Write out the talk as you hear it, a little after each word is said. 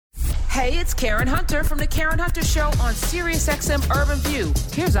Hey, it's Karen Hunter from The Karen Hunter Show on SiriusXM Urban View.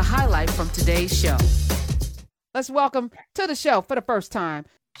 Here's a highlight from today's show. Let's welcome to the show for the first time.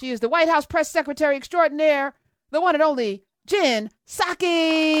 She is the White House Press Secretary Extraordinaire, the one and only Jen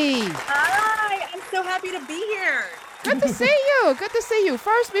Psaki. Hi, I'm so happy to be here. Good to see you. Good to see you.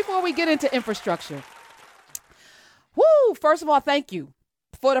 First, before we get into infrastructure. First of all, thank you.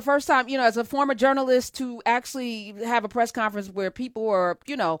 For the first time, as a former journalist, to actually have a press conference where people are,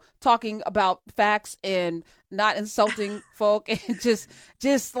 talking about facts and not insulting folk, and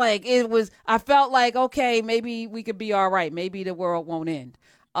just like it was, I felt like, okay, maybe we could be all right. Maybe the world won't end.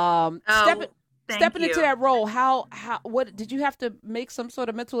 Stepping into that role, what did you have to make some sort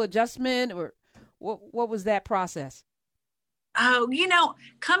of mental adjustment, or what was that process? Oh,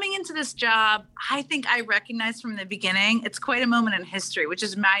 coming into this job, I think I recognized from the beginning, it's quite a moment in history, which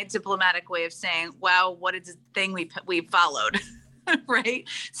is my diplomatic way of saying, wow, what is the thing we followed, right?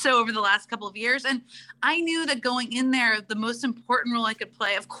 So over the last couple of years, and I knew that going in there, the most important role I could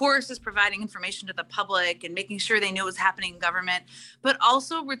play, of course, is providing information to the public and making sure they know what's happening in government, but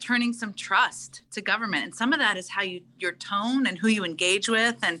also returning some trust to government. And some of that is how your tone and who you engage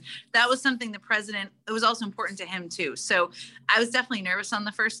with. And that was something the president, it was also important to him too. So I was definitely nervous on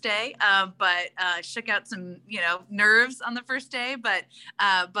the first day, but shook out some, nerves on the first day. But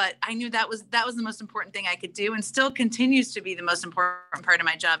I knew that was the most important thing I could do, and still continues to be the most important part of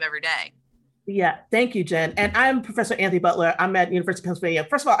my job every day. Yeah, thank you, Jen. And I'm Professor Anthony Butler. I'm at University of Pennsylvania.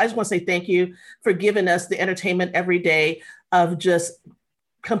 First of all, I just want to say thank you for giving us the entertainment every day of just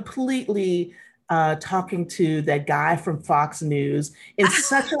completely talking to that guy from Fox News in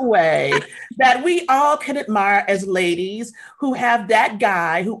such a way that we all can admire as ladies who have that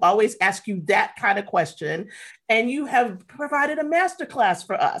guy who always asks you that kind of question. And you have provided a masterclass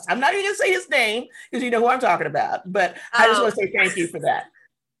for us. I'm not even going to say his name because you know who I'm talking about, but I just want to say thank you for that.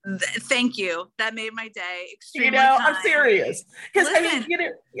 Thank you. That made my day extremely kind. I'm serious. Because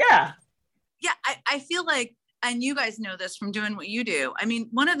yeah. Yeah, I feel like, and you guys know this from doing what you do. I mean,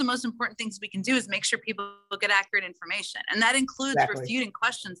 one of the most important things we can do is make sure people get accurate information. And that includes refuting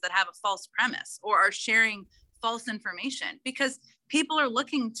questions that have a false premise or are sharing false information, because people are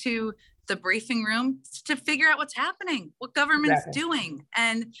looking to the briefing room to figure out what's happening, what government's doing.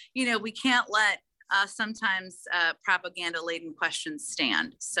 And, we can't let sometimes propaganda-laden questions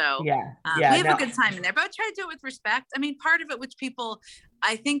stand. So we have a good time in there, but I try to do it with respect. I mean, part of it, which people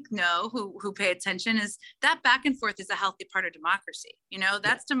I think know who pay attention, is that back and forth is a healthy part of democracy.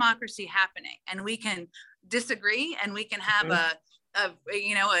 That's democracy happening, and we can disagree and we can have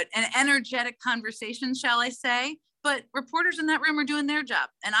an energetic conversation, shall I say. But reporters in that room are doing their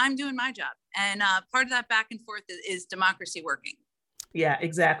job, and I'm doing my job. And part of that back and forth is democracy working. Yeah,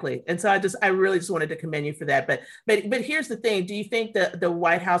 exactly. And so I really just wanted to commend you for that. But here's the thing. Do you think the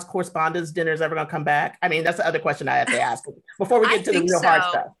White House Correspondents' Dinner is ever going to come back? I mean, that's the other question I have to ask before we get to the real hard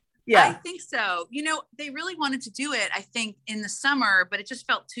stuff. Yeah, I think so. They really wanted to do it, I think, in the summer, but it just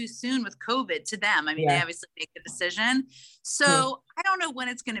felt too soon with COVID to them. I mean, they obviously make the decision. So I don't know when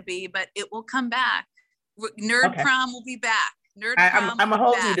it's going to be, but it will come back. Nerd Prom will be back. I'm going to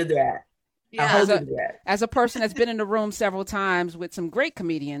hold you to that. Yeah. As a person that's been in the room several times with some great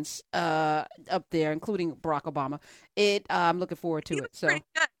comedians up there, including Barack Obama, I'm looking forward to it. So,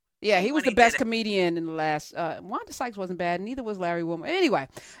 yeah, he was the best comedian in the last. Wanda Sykes wasn't bad, neither was Larry Wilmore. Anyway,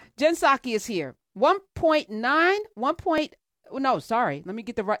 Jen Psaki is here. 1.9, let me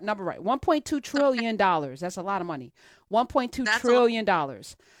get the right number right. $1.2 trillion. That's a lot of money. $1.2 trillion.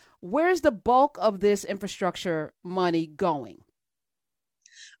 Where's the bulk of this infrastructure money going?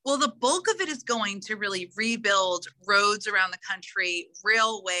 Well, the bulk of it is going to really rebuild roads around the country,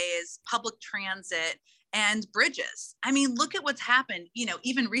 railways, public transit, and bridges. I mean, look at what's happened,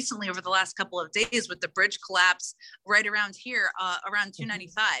 even recently over the last couple of days with the bridge collapse right around here, around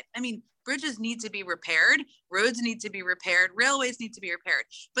 295. I mean, bridges need to be repaired, roads need to be repaired, railways need to be repaired.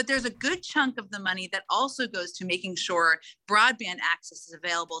 But there's a good chunk of the money that also goes to making sure broadband access is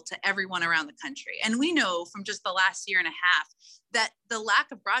available to everyone around the country. And we know from just the last year and a half that the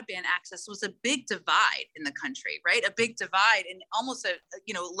lack of broadband access was a big divide in the country, right? A big divide, and almost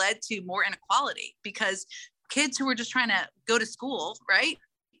led to more inequality, because kids who were just trying to go to school, right,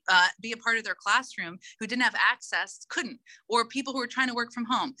 be a part of their classroom, who didn't have access couldn't, or people who were trying to work from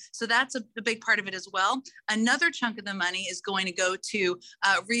home. So that's a big part of it as well. Another chunk of the money is going to go to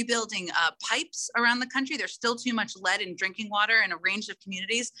rebuilding pipes around the country. There's still too much lead in drinking water in a range of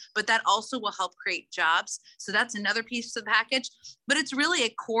communities, but that also will help create jobs. So that's another piece of the package. But it's really a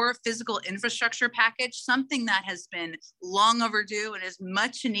core physical infrastructure package, something that has been long overdue and is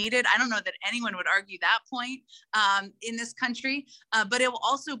much needed. I don't know that anyone would argue that point in this country, but it will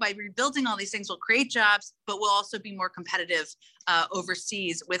also by rebuilding all these things, we'll create jobs, but we'll also be more competitive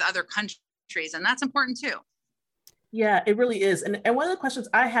overseas with other countries. And that's important too. Yeah, it really is. And one of the questions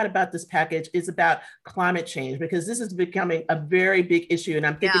I had about this package is about climate change, because this is becoming a very big issue. And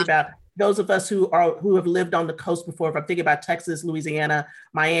I'm thinking about those of us who have lived on the coast before. If I'm thinking about Texas, Louisiana,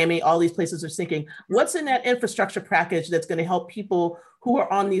 Miami, all these places are sinking. What's in that infrastructure package that's going to help people who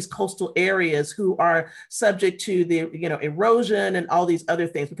are on these coastal areas, who are subject to the erosion and all these other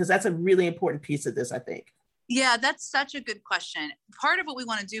things? Because that's a really important piece of this, I think. Yeah, that's such a good question. Part of what we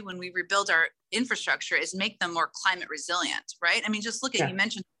want to do when we rebuild our infrastructure is make them more climate resilient, right? I mean, just look at, you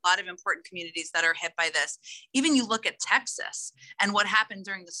mentioned a lot of important communities that are hit by this. Even you look at Texas and what happened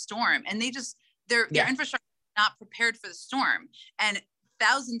during the storm, and their infrastructure is not prepared for the storm. And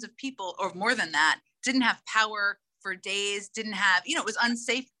thousands of people, or more than that, didn't have power for days, didn't have, it was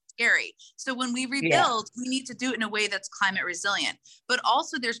unsafe, scary. So when we rebuild, we need to do it in a way that's climate resilient. But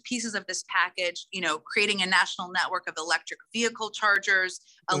also there's pieces of this package, creating a national network of electric vehicle chargers,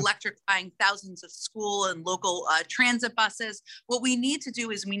 electrifying thousands of school and local transit buses. What we need to do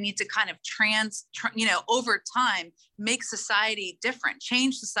is we need to kind of over time, make society different,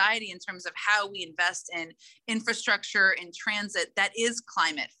 change society in terms of how we invest in infrastructure and transit that is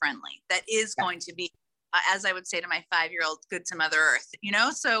climate friendly, that is going to be, as I would say to my 5-year-old, good to Mother Earth,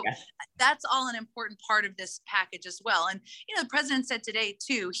 So that's all an important part of this package as well. And, the president said today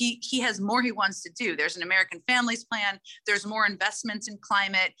too, he has more he wants to do. There's an American Families Plan. There's more investments in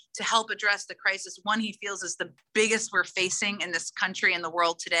climate to help address the crisis. One he feels is the biggest we're facing in this country and the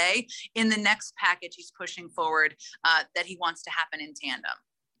world today. In the next package, he's pushing forward that he wants to happen in tandem.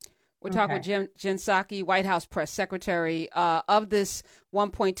 We're talking with Jen Psaki, White House press secretary. Of this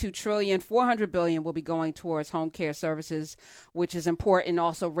 $1.2 trillion, $400 billion will be going towards home care services, which is important.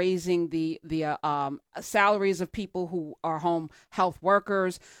 Also raising the salaries of people who are home health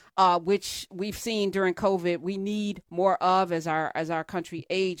workers, which we've seen during COVID. We need more of as our country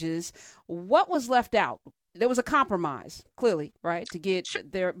ages. What was left out? There was a compromise, clearly, right, to get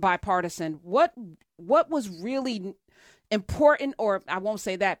there bipartisan. What was really important, or I won't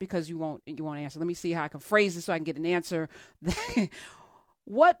say that because you won't answer. Let me see how I can phrase it so I can get an answer.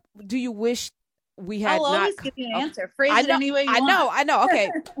 What do you wish we had? I'll always give you an answer. Phrase it any way you want. I know. Okay.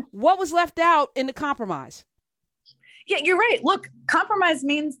 What was left out in the compromise? Yeah, you're right. Look, compromise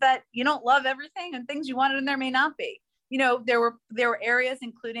means that you don't love everything, and things you wanted in there may not be. There were areas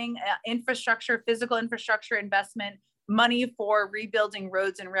including infrastructure, physical infrastructure investment, money for rebuilding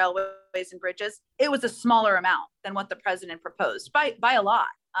roads and railways and bridges. It was a smaller amount than what the president proposed by a lot.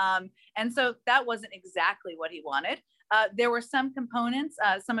 And so that wasn't exactly what he wanted. There were some components,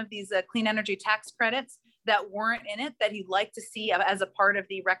 some of these clean energy tax credits that weren't in it that he'd like to see as a part of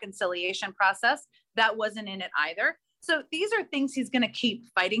the reconciliation process. That wasn't in it either. So these are things he's going to keep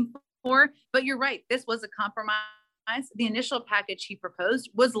fighting for. But you're right, this was a compromise. The initial package he proposed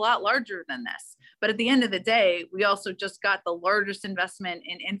was a lot larger than this. But at the end of the day, we also just got the largest investment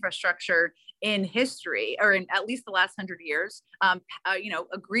in infrastructure in history, or in at least the last 100 years,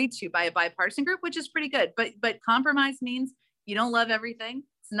 agreed to by a bipartisan group, which is pretty good. But compromise means you don't love everything.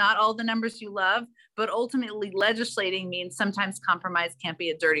 It's not all the numbers you love, but ultimately legislating means sometimes compromise can't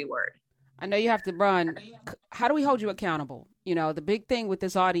be a dirty word. I know you have to run. How do we hold you accountable? The big thing with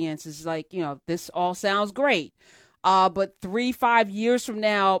this audience is this all sounds great. But 3-5 years from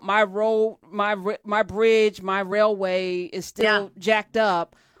now, my road, my bridge, my railway is still jacked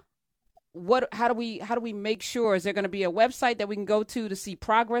up. How do we make sure? Is there going to be a website that we can go to see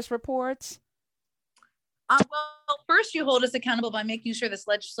progress reports? Well, first you hold us accountable by making sure this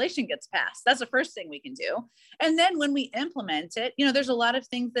legislation gets passed. That's the first thing we can do. And then when we implement it, there's a lot of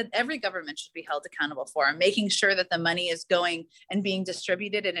things that every government should be held accountable for, and making sure that the money is going and being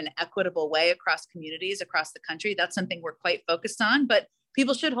distributed in an equitable way across communities, across the country. That's something we're quite focused on, but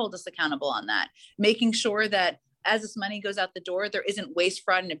people should hold us accountable on that. Making sure that as this money goes out the door, there isn't waste,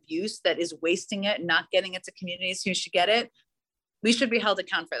 fraud, and abuse that is wasting it, not getting it to communities who should get it. We should be held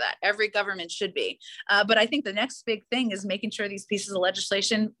accountable for that. Every government should be. But I think the next big thing is making sure these pieces of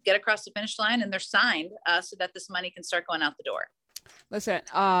legislation get across the finish line and they're signed so that this money can start going out the door. Listen,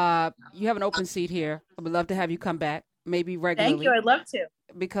 you have an open seat here. I would love to have you come back, maybe regularly. Thank you. I'd love to.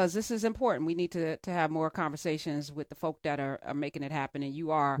 Because this is important. We need to have more conversations with the folk that are making it happen. And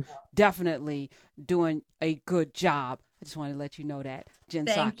you are definitely doing a good job. I just wanted to let you know that, Jen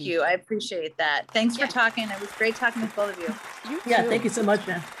Psaki. Thank you. I appreciate that. Thanks for talking. It was great talking with both of you. Thank you so much,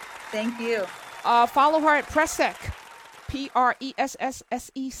 Jen. Thank you. Follow her at Pressec, PRESSSEC,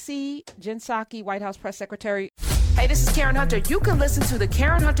 Jen Psaki, White House press secretary. Hey, this is Karen Hunter. You can listen to The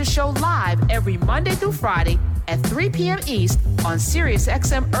Karen Hunter Show live every Monday through Friday at 3 p.m. East on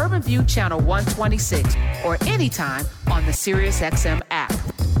SiriusXM Urban View Channel 126 or anytime on the SiriusXM app.